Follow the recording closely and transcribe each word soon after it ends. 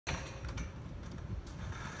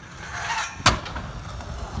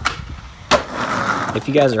If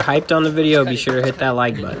you guys are hyped on the video, be sure to hit that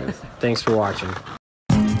like button. Thanks for watching.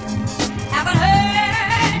 Haven't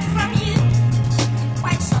heard from you in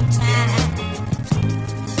quite some time.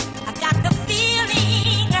 I've got the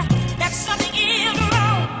feeling that something is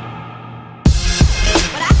wrong.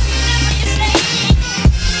 But I remember you saying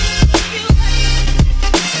you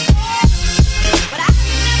but I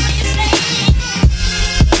remember you saying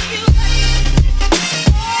you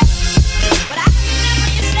but I remember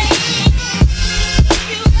you saying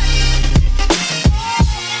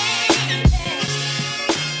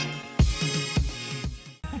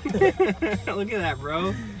Look at that,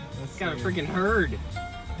 bro. It's got a freaking herd.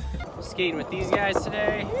 Skating with these guys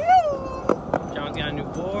today. John's got a new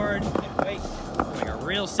board. Wait, like a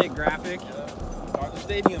real sick graphic. Start the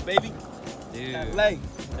stadium, baby. Dude,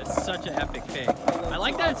 that's such an epic pick. I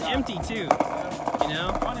like that it's empty too. You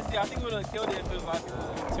know? Honestly, I think we would have killed it if it was like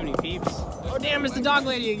too many peeps. Oh damn, it's the dog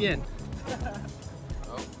lady again.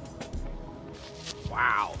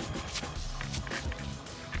 Wow.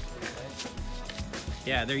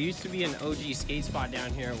 Yeah, there used to be an OG skate spot down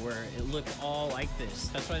here where it looked all like this.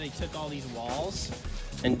 That's why they took all these walls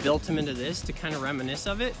and built them into this to kind of reminisce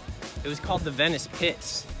of it. It was called the Venice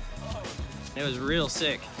Pits. It was real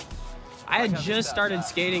sick. I had just started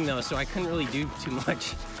skating though, so I couldn't really do too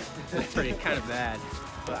much. It was pretty kind of bad.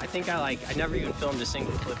 But I think I never even filmed a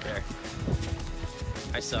single clip there.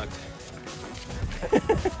 I sucked.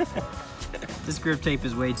 This grip tape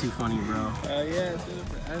is way too funny, bro. yeah,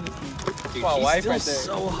 dude, my wife still right there.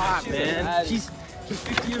 So hot, man. She's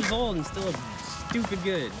 50 years old and still stupid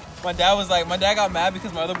good. My dad got mad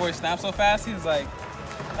because my other board snapped so fast. He was like,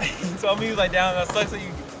 he told me, he was like, damn, that sucks that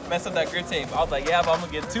you messed up that grip tape. I was like, yeah, but I'm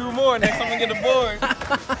gonna get 2 more next time I get a board.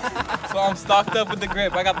 So I'm stocked up with the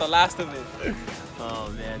grip. I got the last of it. Oh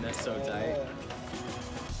man, that's so tight.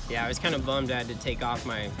 Yeah, I was kind of bummed I had to take off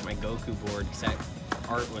my Goku board because that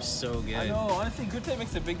art was so good. I know, honestly, grip tape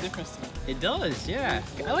makes a big difference to me. It does, yeah.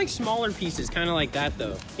 I like smaller pieces, kind of like that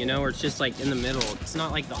though, you know, where it's just like in the middle. It's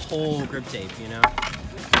not like the whole grip tape, you know?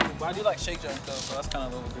 But I do like shake jump though, so that's kind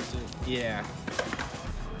of a little grip tape. Yeah.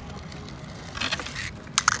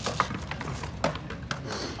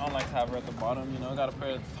 I don't like to have her at the bottom, you know, gotta put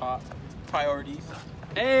her at the top. Priorities.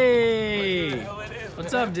 Hey!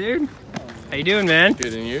 What's up, dude? How you doing, man?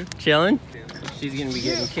 Good, and you? Chilling? She's gonna be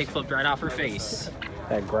getting kick flipped right off her face.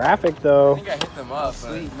 That graphic, though. I think I hit them up.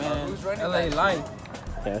 Sweet, man. Who's running LA Life?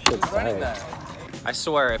 Yeah, that shit's tight. I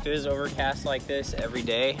swear, if it was overcast like this every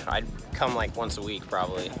day, I'd come like once a week,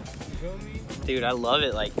 probably. Dude, I love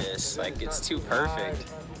it like this. Like, it's too perfect.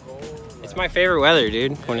 It's my favorite weather,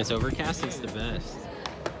 dude. When it's overcast, it's the best.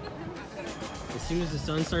 As soon as the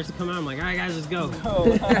sun starts to come out, I'm like, all right, guys, let's go.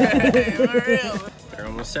 They're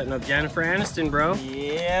almost setting up Jennifer Aniston, bro.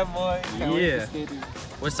 Yeah, boy. Yeah.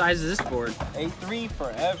 What size is this board? A3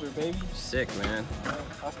 forever, baby. Sick, man.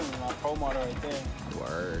 That's gonna be my pro model right there.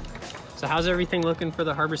 Word. So how's everything looking for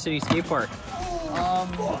the Harbor City Skate Park?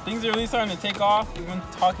 Things are really starting to take off. We've been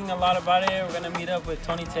talking a lot about it. We're gonna meet up with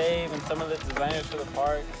Tony Tave and some of the designers for the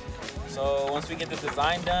park. So once we get the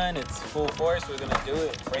design done, it's full force. We're gonna do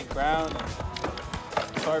it, break ground, and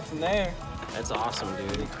start from there. That's awesome,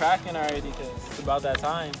 dude. We're cracking already because it's about that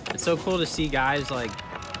time. It's so cool to see guys like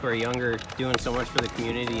who are younger doing so much for the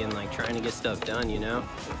community and like trying to get stuff done, you know?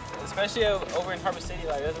 Especially over in Harbor City,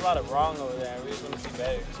 like there's a lot of wrong over there. We just want to see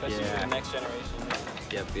better, especially for the next generation.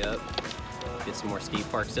 Yep. Get some more skate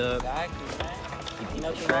parks up. Exactly,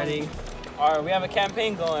 man. Keep shredding. Alright, we have a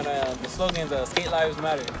campaign going. The slogan's Skate Lives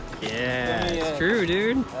Matter. Yeah, it's true,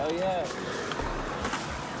 dude. Hell yeah.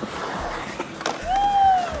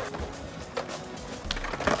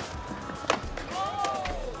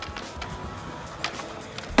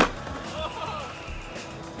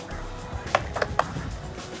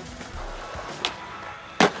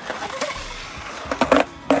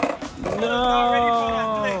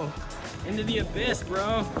 No! Into the abyss,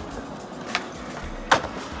 bro.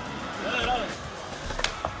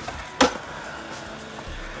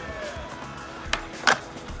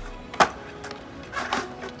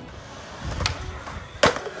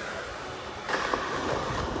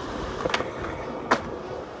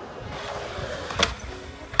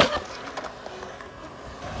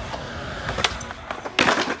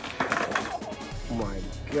 Oh my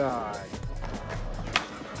God.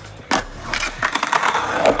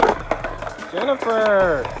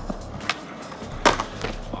 Jennifer!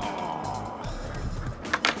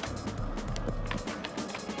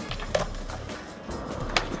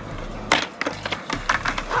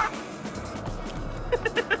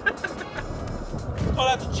 Oh,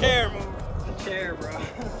 that's a chair move. The chair, bro.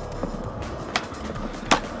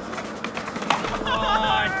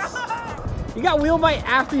 What? You You got wheel bite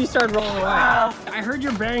after you started rolling away. I heard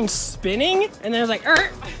your bearing spinning, and then I was like,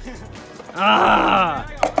 ah!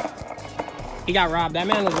 He got robbed. That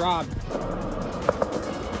man was robbed.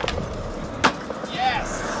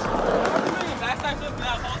 Yes! Backside flip for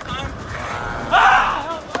that whole time.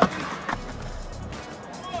 Ah!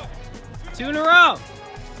 2 in a row.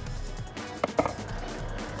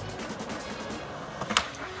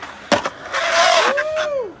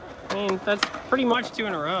 I mean, that's pretty much 2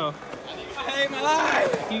 in a row. I hate my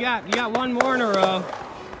life. You got 1 more in a row.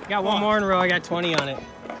 You got 1 more in a row. I got 20 on it.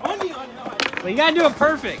 20 on it. No, I didn't. But you gotta do it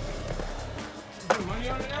perfect. Put money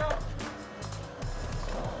on it now?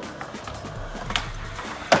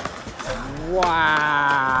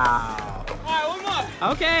 Wow. All right, 1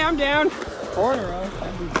 more. Okay, I'm down. 4 in a row.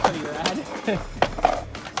 That'd be pretty rad.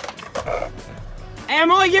 Hey,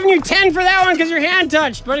 I'm only giving you 10 for that one because your hand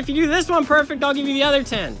touched. But if you do this one perfect, I'll give you the other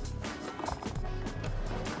 10.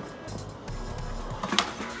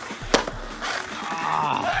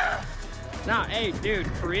 Nah, hey, dude,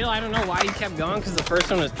 for real, I don't know why you kept going because the first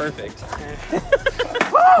one was perfect.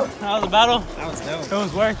 That was a battle. That was dope. It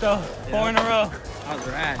was work though. 4 in a row. That was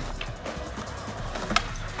rad.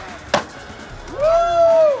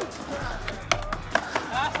 Woo!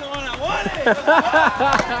 That's the one I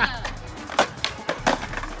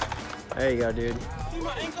wanted. There you go, dude. See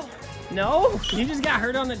my ankle? No? You just got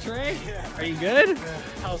hurt on the tray? Yeah. Are you good? Yeah.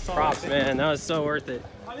 That was so Props, worth it. man. That was so worth it.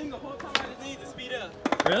 I think the whole time I just needed to speed up.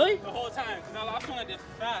 Really? The whole time. Because that last one I did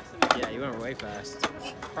fast. And Yeah, you went way fast.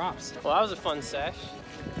 Props. Well, that was a fun sesh.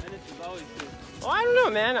 this is always good. Well, I don't know,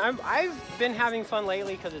 man. I've been having fun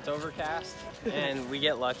lately because it's overcast and we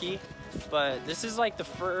get lucky. But this is like the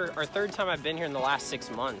 3rd time I've been here in the last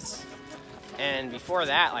 6 months. And before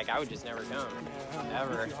that, like, I would just never come.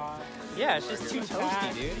 Ever. Too hot. Yeah, it's just too toasty,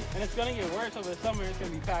 packed. dude. And it's gonna get worse over the summer. It's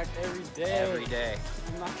gonna be packed every day. Every day.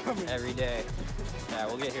 I'm not coming. Every day. Yeah,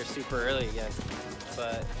 we'll get here super early again.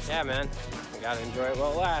 But yeah, man, we gotta enjoy it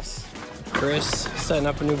while it lasts. Chris setting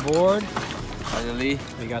up a new board. Finally.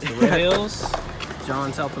 We got the rails.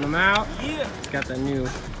 John's helping him out. Yeah. Got the new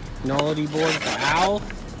nullity board for Owl.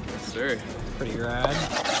 Yes, sir. Pretty rad.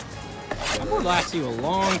 That board lasts you a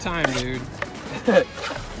long time, dude.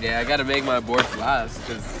 Yeah, I gotta make my boards last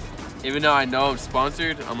because even though I know I'm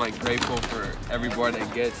sponsored, I'm like grateful for every board I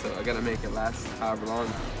get, so I gotta make it last however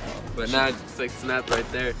long. But now it's like snapped right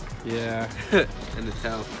there Yeah. in the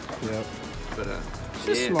tail. Yep. But It's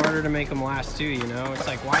just yeah, smarter to make them last too, you know? It's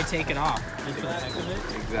like, why take it off? Just for the heck of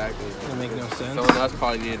it? exactly. Doesn't make no sense. Someone else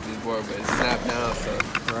probably needed this board, but it's snapped now, so.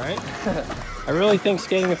 Right? I really think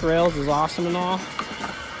skating with rails is awesome and all,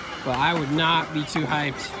 but I would not be too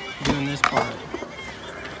hyped doing this part.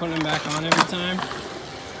 Putting them back on every time,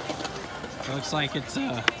 it looks like it's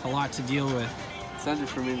a lot to deal with. Something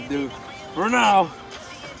for me to do for now.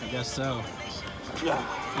 I guess so. Yeah.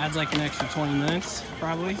 Adds like an extra 20 minutes,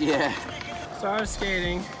 probably. Yeah. So I was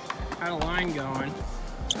skating, had a line going,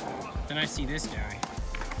 then I see this guy.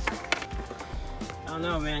 I don't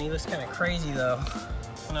know, man, he looks kind of crazy though.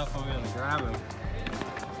 I don't know if I'm gonna grab him.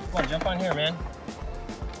 Come on, jump on here, man.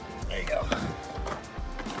 There you go.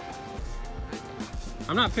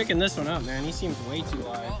 I'm not picking this one up, man. He seems way too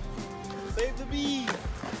wide. Save the bees.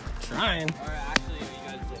 Trying. All right, actually, you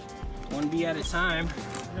guys did. One bee at a time.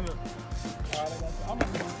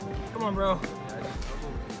 Come on, bro.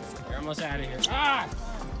 You're almost out of here. Ah!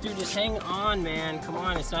 Dude, just hang on, man. Come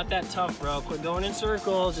on, it's not that tough, bro. Quit going in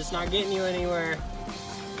circles. It's not getting you anywhere.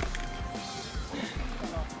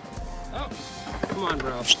 Oh, come on,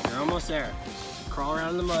 bro. You're almost there. Crawl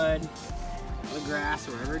around in the mud, the grass,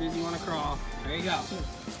 wherever it is you want to crawl. There you go.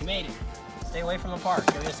 You made it. Stay away from the park.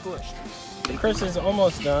 You'll get squished. Chris is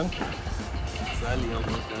almost done. Slightly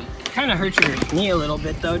almost done. Kind of hurt your knee a little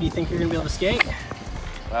bit, though. Do you think you're gonna be able to skate?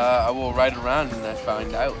 I will ride around and I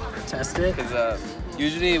find out. Test it. Because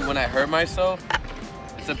usually when I hurt myself,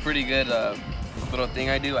 it's a pretty good little thing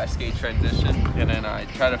I do. I skate transition and then I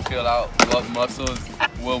try to feel out what muscles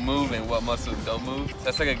will move and what muscles don't move. So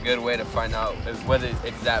that's like a good way to find out whether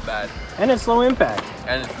it's that bad. And it's low impact.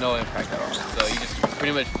 And it's no impact at all. So you just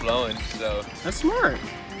pretty much flowing. So That's smart.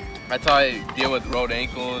 that's how I deal with rolled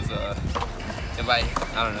ankles. If I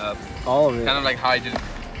don't know, All of it. kind of like how I just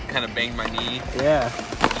kind of banged my knee. Yeah.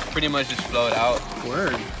 Pretty much just flow it out.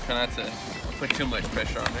 Word. Try not to put too much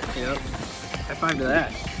pressure on it. Yep. High five to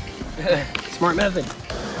that. Smart method.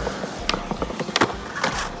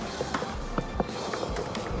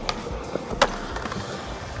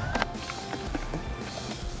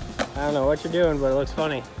 I don't know what you're doing, but it looks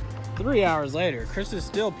funny. 3 hours later, Chris is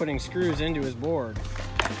still putting screws into his board.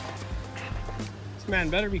 This man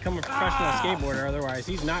better become a professional skateboarder, otherwise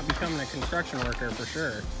he's not becoming a construction worker for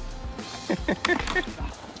sure.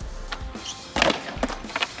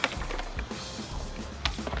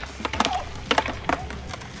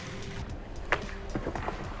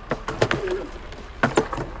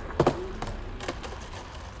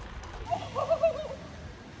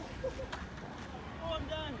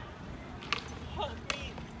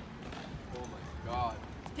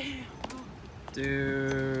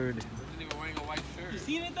 Dude. Wasn't even wearing a white shirt. You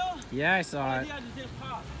seen it though? Yeah, I saw it. I just didn't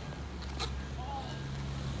pop.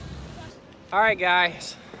 All right,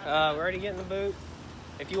 guys. We're already getting the boot.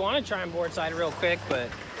 If you want to try and board side real quick, but.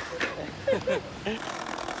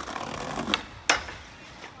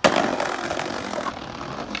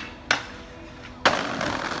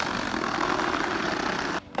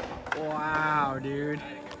 Wow, dude.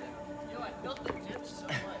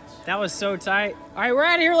 That was so tight. All right, we're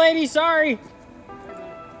out of here, ladies. Sorry.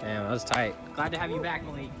 Damn, that was tight. Glad to have you back,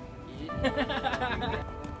 Malique.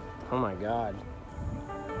 Oh my God.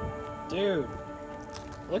 Dude,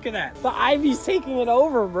 look at that. The Ivy's taking it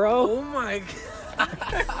over, bro. Oh my God.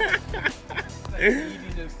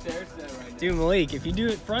 Dude, Malique, if you do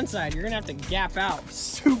it front side, you're gonna have to gap out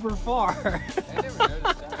super far. I never noticed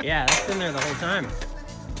that. Yeah, that's been there the whole time.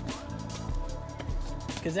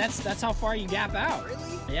 Cause that's how far you gap out.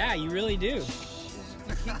 Really? Yeah, you really do.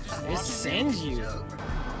 It sends you.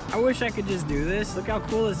 I wish I could just do this. Look how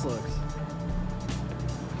cool this looks.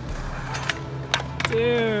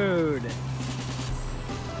 Dude.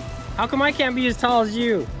 How come I can't be as tall as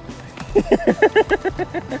you?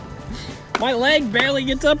 My leg barely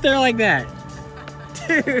gets up there like that.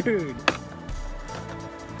 Dude.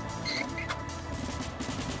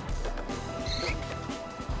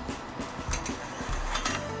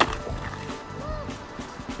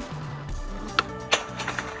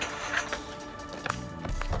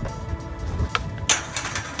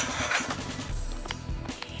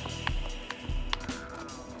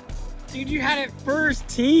 Dude, you had it first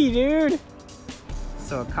tee, dude.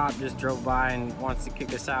 So a cop just drove by and wants to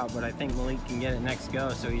kick us out, but I think Malique can get it next go,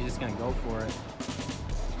 so he's just gonna go for it.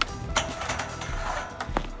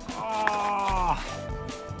 Oh.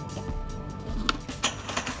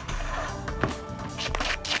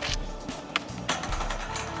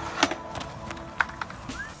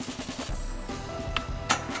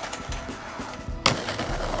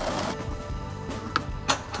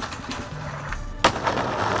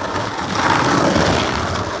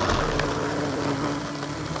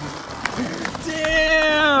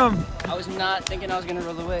 I was not thinking I was gonna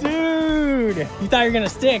roll away. Dude! You thought you were gonna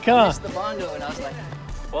stick, huh? Missed the bondo and I was like,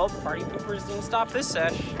 Well, party poopers didn't stop this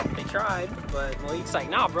sesh. They tried, but Malique's like,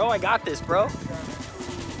 nah, bro, I got this, bro.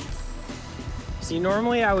 See,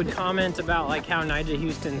 normally I would comment about like how Nigel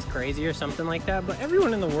Houston's crazy or something like that, but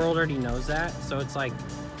everyone in the world already knows that, so it's like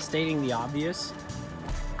stating the obvious.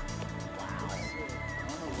 Wow.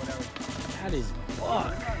 That is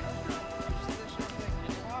fuck.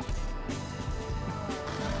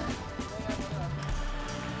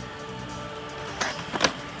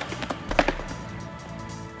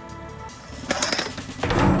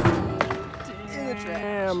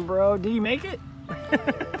 Damn, bro. Did you make it?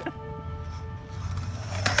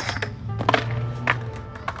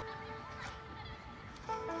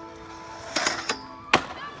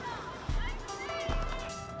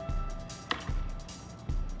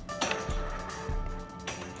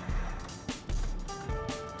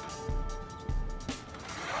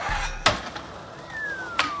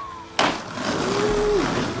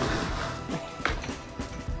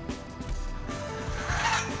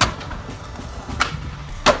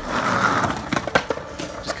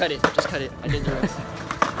 just cut it. I did the rest.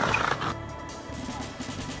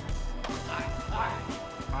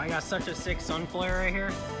 Oh, I got such a sick sun flare right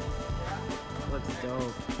here. Looks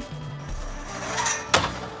dope.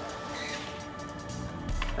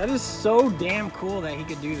 That is so damn cool that he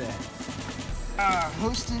could do that.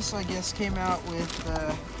 Hostess, I guess, came out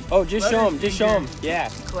with Oh, just show him. Just show him. Yeah.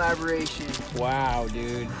 collaboration. Wow,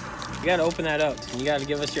 dude. You gotta open that up. You gotta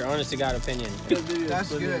give us your honest to God opinion. That's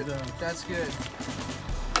good. That's good.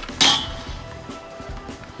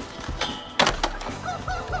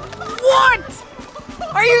 What?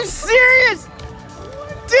 Are you serious?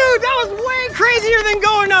 Dude, that was way crazier than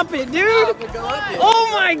going up it, dude. Oh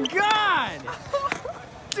my God.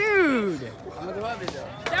 Dude. I'm gonna go up it though.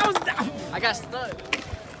 That was... I got stuck.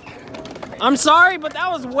 I'm sorry, but that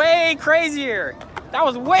was way crazier. That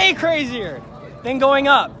was way crazier than going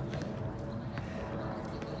up.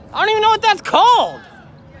 I don't even know what that's called.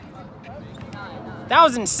 That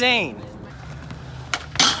was insane.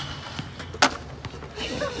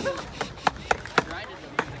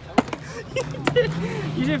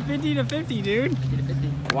 You did 50 to 50,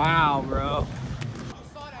 dude. Wow, bro.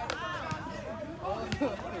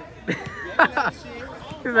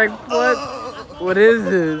 He's like, what? What is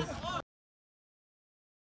this?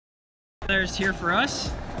 There's here for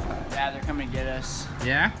us. Yeah, they're coming to get us.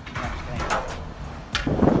 Yeah.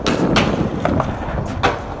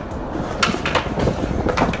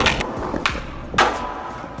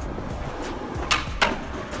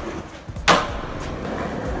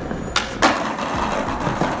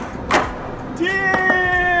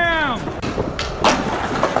 Damn!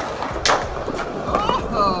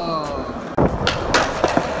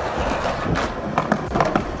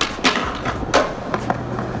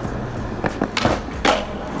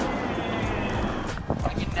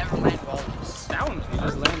 I can never land well. That one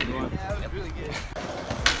just landed one. Yeah, that was really good.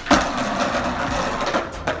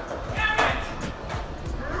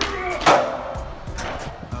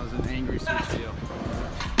 That was an angry switch deal.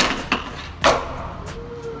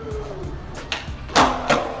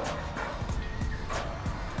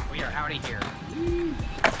 We are out of here.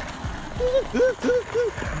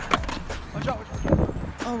 Watch out, watch out.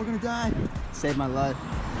 Oh, we're gonna die. Saved my life.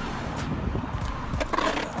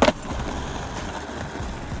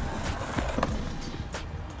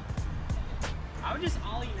 I would just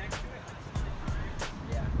ollie next to it.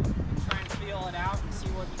 Yeah. And try and feel it out and see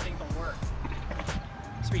what you think will work.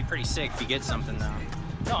 This would be pretty sick if you get something though.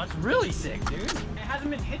 No, it's really sick, dude. It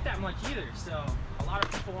hasn't been hit that much either, so a lot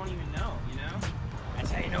of people won't even know, you know?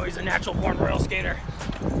 That's how you know he's a natural born rail skater.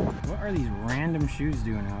 What are these random shoes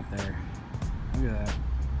doing out there? Look at that.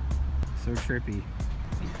 So trippy.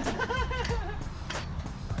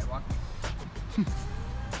 Alright, walk.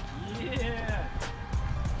 Yeah.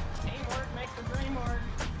 Teamwork makes the dream work.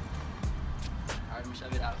 Alright, let me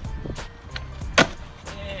shove it out.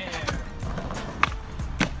 Yeah.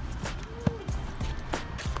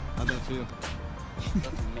 How'd that feel?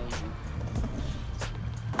 That's amazing.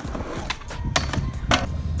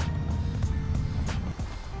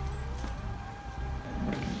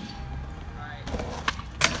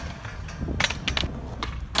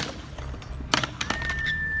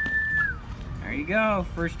 There you go.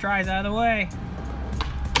 First try's out of the way.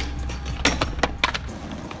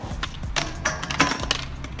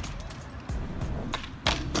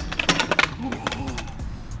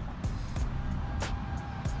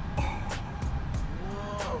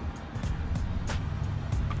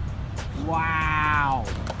 Wow.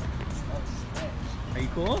 Are you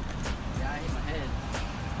cool? Yeah, I hit my head.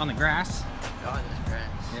 On the grass? God, this grass.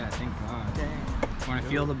 Yeah, thank God. Dang. Want to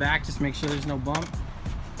feel the back? Just make sure there's no bump.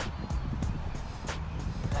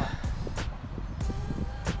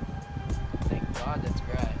 Thank God that's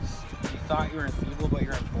grass. You thought you were enfeebled, but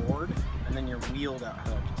you're on board, and then your wheel got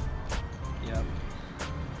hooked. Yep.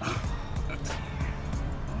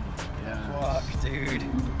 Yeah. Fuck, dude.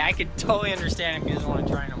 I could totally understand if you doesn't want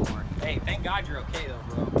to try no more. Hey, thank God you're okay though,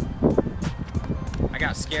 bro. I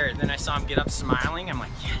got scared. Then I saw him get up smiling. I'm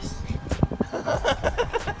like, yes. You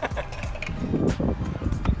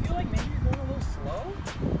feel like maybe you're going a little slow?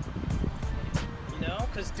 You know?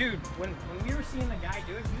 Because, dude, when we were seeing the guy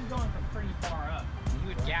do it, he was going from pretty far up. And he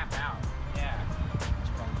would gap out. Yeah.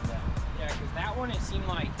 Yeah, because that one, it seemed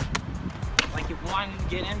like it wanted to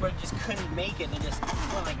get in, but it just couldn't make it, and it just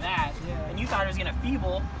went like that. Yeah. And you thought it was gonna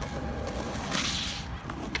feeble.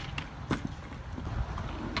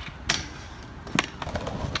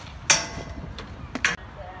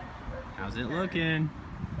 How's it looking?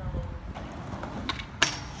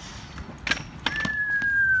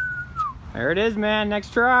 There it is, man.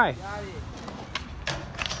 Next try. Got it.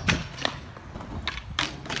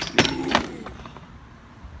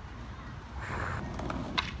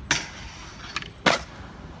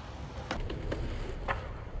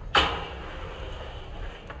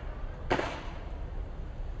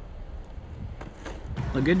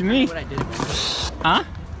 Look good to me. What I did. Huh?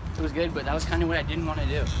 It was good, but that was kind of what I didn't want to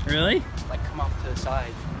do. Really? Like come off to the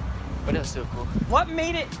side. But it was still cool. What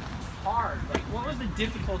made it hard? Like, what was the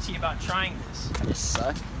difficulty about trying this? I just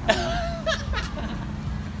suck.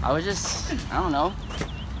 I was just, I don't know.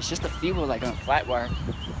 It's just a feeble like on a flat wire.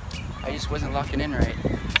 I just wasn't locking in right.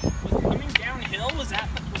 Was it coming downhill? Was that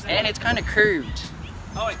And it's kind of curved.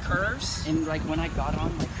 Oh, it curves? And like when I got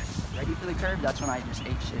on like ready for the curve, that's when I just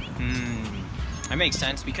ate shit. That makes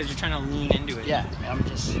sense because you're trying to lean into it. Yeah, and I'm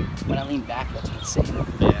just, when I lean back, that's insane.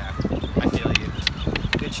 Yeah, I feel you.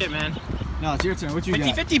 Good shit, man. No, it's your turn. What you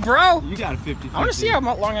got? 50-50, bro! You got a 50-50. I want to see how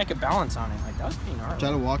long I could balance on it. Like, that was pretty gnarly.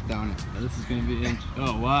 Try to walk down it. Now, this is going to be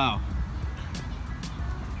oh, wow.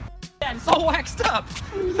 Yeah, it's all waxed up.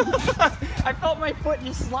 I felt my foot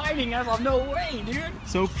just sliding. I was like, no way, dude.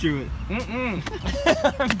 Soap shoe it. I'm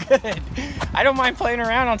good. I don't mind playing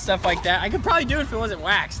around on stuff like that. I could probably do it if it wasn't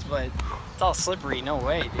waxed, but it's all slippery. No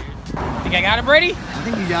way, dude. Think I got it, Brady? I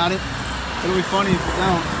think you got it. It'll be funny if you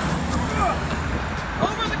don't.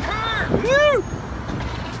 Over the curb! Woo!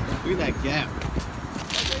 Look at that gap.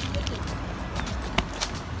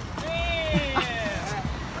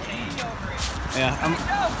 Yeah,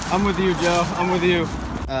 I'm with you, Joe. I'm with you.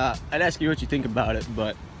 I'd ask you what you think about it,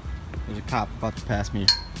 but there's a cop about to pass me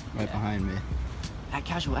right behind me. Act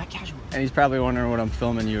casual, act casual. And he's probably wondering what I'm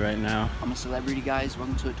filming you right now. I'm a celebrity, guys.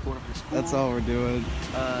 Welcome to a tour of the school. That's all we're doing.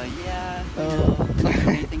 Yeah, you know,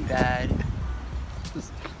 anything bad.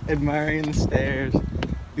 Just admiring the stairs.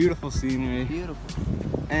 Beautiful scenery. Beautiful.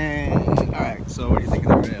 And, alright, so what do you think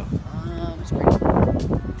of the rail? It's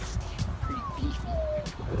pretty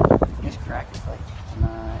beefy. It's cracked. It's like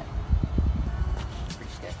not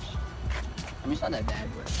pretty sketch. I mean, it's not that bad,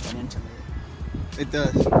 but it went into it. It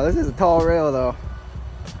does. Oh, this is a tall rail though.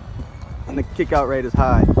 And the kick-out rate is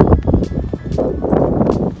high.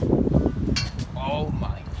 Oh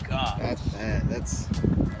my god. That's bad. That's...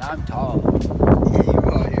 And I'm tall. Yeah, you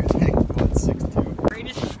are. You're like 162.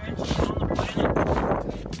 Greatest invention on the planet.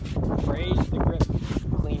 Raise the grip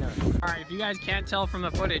cleaner. Alright, if you guys can't tell from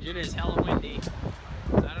the footage, it is hella windy.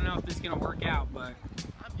 So I don't know if this is gonna work out, but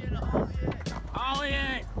I'm getting ollie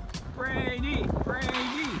it! Brady!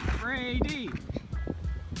 Brady! Brady!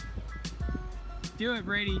 Do it,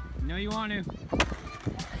 Brady. You know you want to.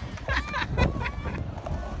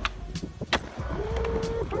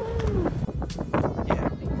 Yeah.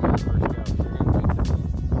 First go.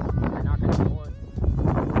 You're not gonna score.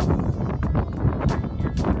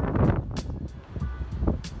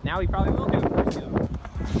 Now he probably will do it first go.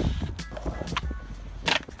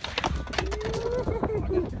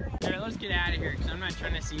 Alright, let's get out of here because I'm not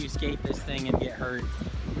trying to see you skate this thing and get hurt.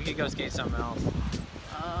 We could go skate something else.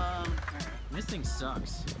 This thing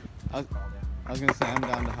sucks. I was gonna say I'm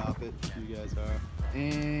down to hop it if you guys are.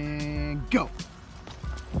 And go!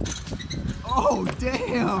 Oh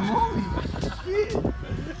damn! Holy shit!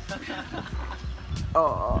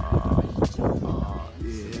 Oh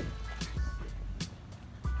yeah.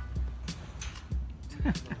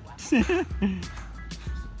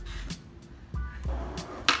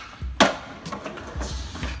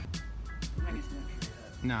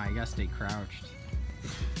 Nah, you gotta stay crouched.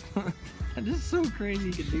 That is so crazy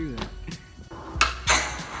you could do that.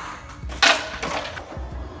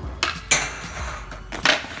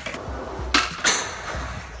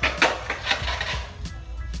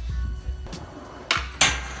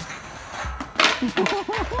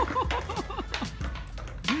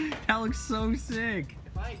 That looks so sick.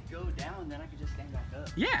 If I go down, then I can just stand back up.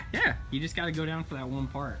 Yeah, yeah. You just gotta go down for that one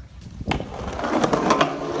part.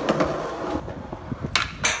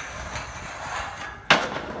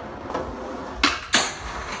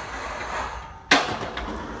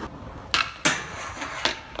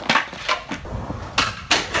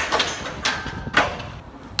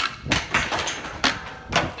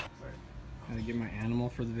 Gotta get my animal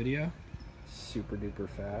for the video. Super duper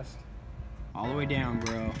fast. All the way down,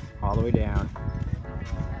 bro. All the way down.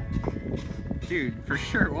 Dude, for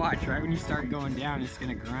sure, watch. Right when you start going down, it's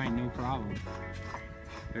gonna grind, no problem.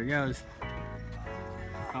 There it goes.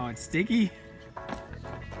 Oh, it's sticky?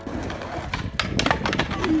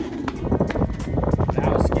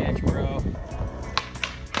 That was sketch, bro.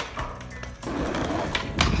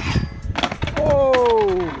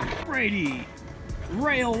 Oh! Brady!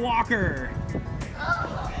 Rail Walker!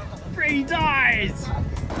 Brady dies!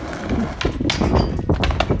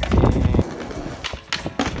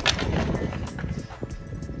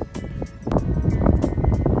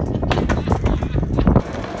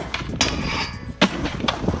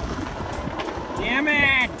 Damn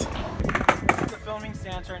it! What's the filming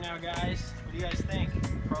stance right now, guys? What do you guys think?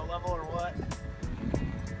 Pro level or what?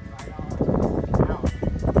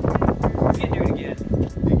 $5. You can do it again.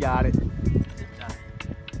 You got it.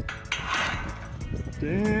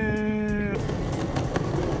 Damn.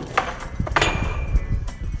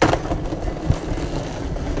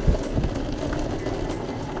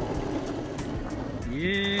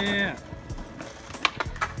 Yeah.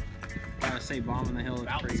 Gotta say, bomb on the hill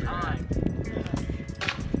looks pretty rad.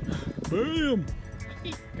 Boom.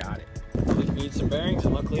 Got it. We need some bearings,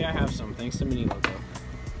 and luckily I have some, thanks to Mini Logo.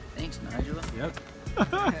 Thanks, Nigel. Yep.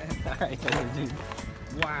 Alright, dude.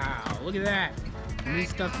 Wow, look at that. New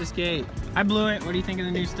stuff to skate. I blew it. What do you think of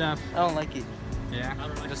the new stuff? I don't like it. Yeah.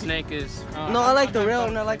 The snake is No, I like the rail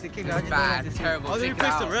and I like the kick. I just don't like bad, the terrible. Oh, they Take it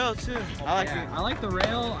replaced the out. rail too. I like Yeah, it. I like the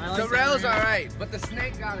rail. I like The rail's rail. alright, but the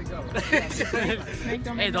snake gotta go. Snake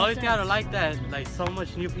don't Hey, make the no only thing I don't sense. like that, like so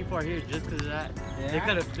much new people are here just because of that. Yeah? They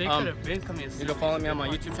could have been coming. You can follow me on my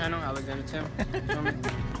YouTube channel, Alexander Tim.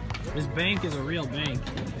 This bank is a real bank.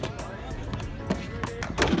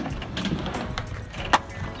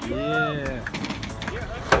 Yeah.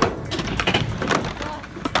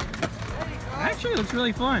 Actually, looks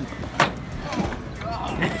really fun.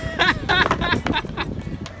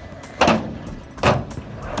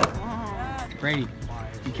 Brady,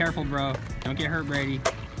 be careful, bro. Don't get hurt, Brady.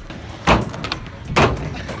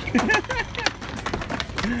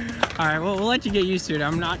 All right, well, we'll let you get used to it.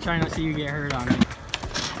 I'm not trying to see you get hurt on it.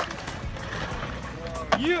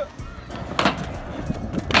 Yeah.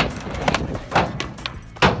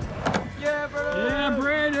 Yeah, brother. Yeah,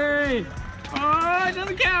 Brady. Oh, it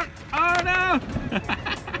doesn't count. Oh, no.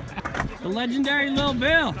 The legendary Lil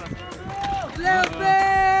Bill. Lil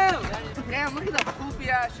Bill! Damn, look at the poofy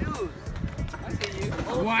ass shoes. I see you.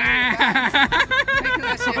 Wow. Taking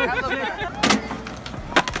that shit hella back.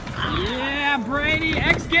 Yeah, Brady,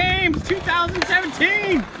 X Games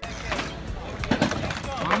 2017.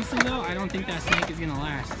 Honestly, though, I don't think that snake is gonna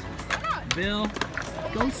last. Bill,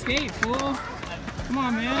 go skate, fool. Come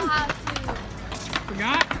on, man.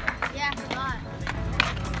 Forgot? Yeah, I forgot.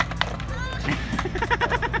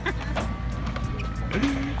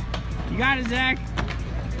 You got it, Zach.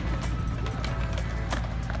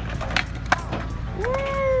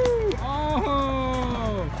 Woo!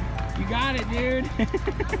 Oh! You got it, dude.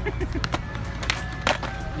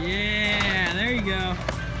 Yeah, there you go.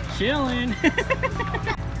 Chilling.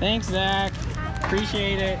 Thanks, Zach.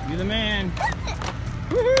 Appreciate it. You're the man.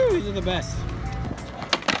 Woohoo! These are the best.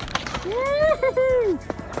 Woohoo!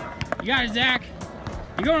 You got it, Zach.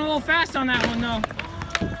 You're going a little fast on that one, though.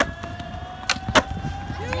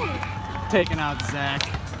 Taking out Zach.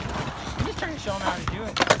 I'm just trying to show him how to do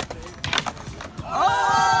it.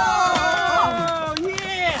 Oh,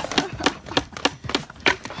 yeah!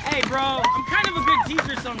 Hey, bro, I'm kind of a good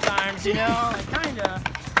teacher sometimes, you know? Like, kinda.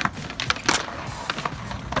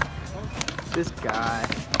 This guy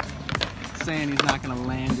saying he's not gonna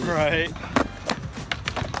land it. Right.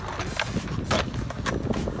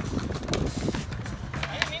 I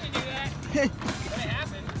didn't mean to do that. But it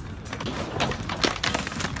happened.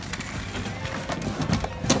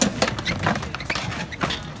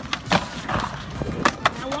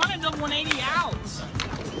 I wanted the 180 out.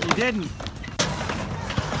 You didn't.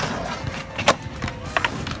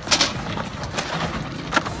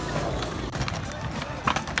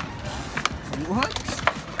 What?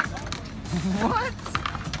 What?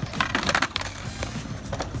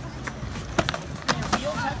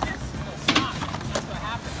 Wheel touches, it'll stop. That's what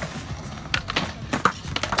happens.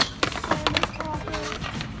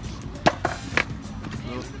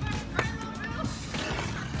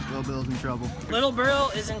 Little Bill's in trouble. Little Bill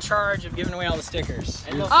is in charge of giving away all the stickers.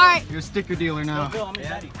 All right, You're a sticker dealer now.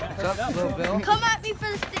 What's up, Lil Bill? come at me for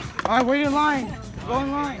the stick. All right, wait in line. Go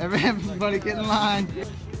in line. Everybody get in line.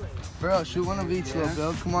 Bro, shoot one of each, Lil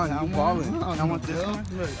Bill. Come on, you ballin'. I want this one.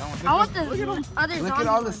 Look, I want the others Look on at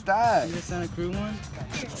all me. the stats. the Santa Cruz one.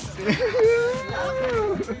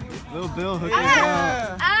 Little Bill, hook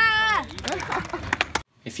Ah!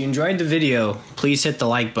 If you enjoyed the video, please hit the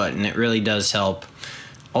like button. It really does help.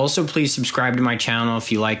 Also, please subscribe to my channel if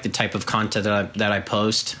you like the type of content that I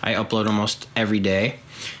post. I upload almost every day.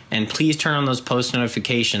 And please turn on those post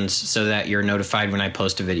notifications so that you're notified when I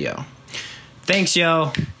post a video. Thanks,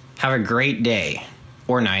 yo. Have a great day,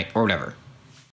 or night, or whatever.